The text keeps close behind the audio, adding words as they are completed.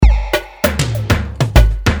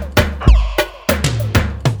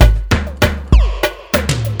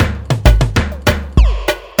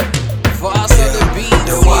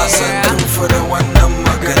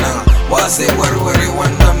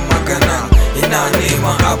ina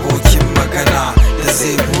neman abokin magana da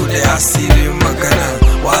zai bude asirin maganan.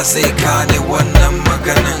 Wa zai gane wannan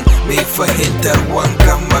maganan, mai fahimtar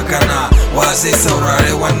wankan magana. Wa zai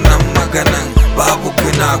saurare wannan maganan, babu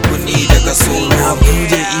gunaguni daga tsoro. Na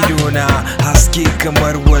bude idona haske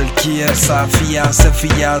kamar walkiyar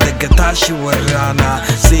safiya daga tashiwar rana.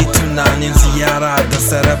 Sai tunanin ziyara da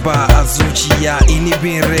saraba a zuciya,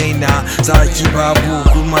 inibin raina. Zaki babu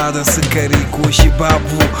kuma da sukari ko shi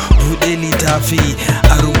babu. Bude littafi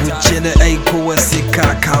a rubuce na aiko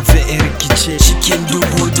wasika kafin in rikice cikin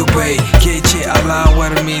dubai. Ke ce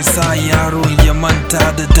alawar mai sa yaro ya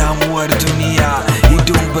manta da damuwar duniya.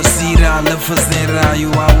 Idon basira lafazin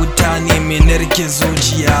rayuwa, wuta ne mai narke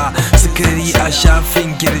zuciya. Sukari a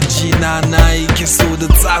shafin kirji na yi kiso da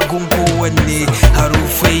tsagun kowanne.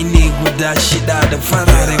 Harufai ne guda shida da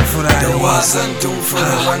fararen furare. Da wasan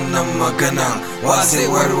fara wannan magana, wa zai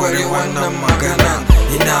warware wannan magana.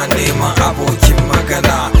 Ina neman abokin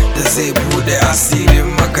magana da zai bude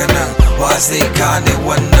asirin maganan. Wa zai gane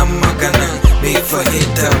wannan maganan, mai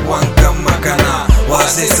fahimtar wankan magana. Wa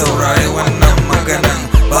zai saurare wannan maganan,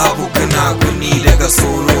 babu gunaguni daga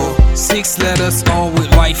tsoro. 6 letters all with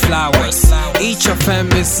white flowers. Each of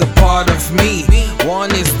them is a part of me.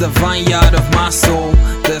 One is the vineyard of my soul,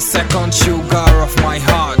 the second sugar of my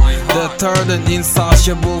heart, the third an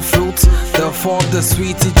insatiable fruit, the fourth the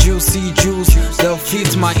sweet juicy juice, the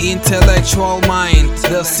fifth my intellectual mind,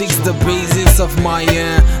 the sixth the basis of my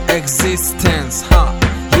existence.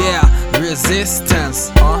 Yeah,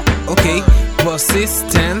 resistance. Okay,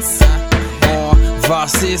 persistence or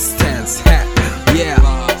persistence. Yeah.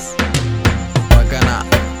 Magana,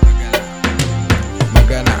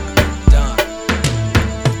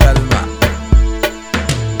 kalma.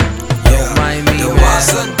 Da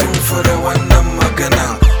wasan fara wannan magana,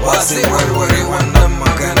 wa zai warware wannan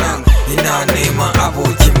magana. Ina neman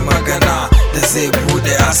abokin magana da zai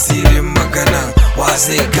bude asirin maganan. Wa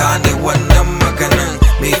zai gane wannan maganan,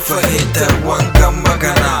 mai fahimtar wankan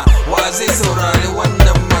magana. Wa zai saurari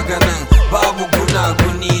wannan maganan, babu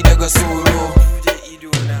gunaguni daga tsoro. Da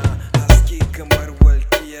idona haske kamar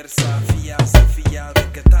walkiyar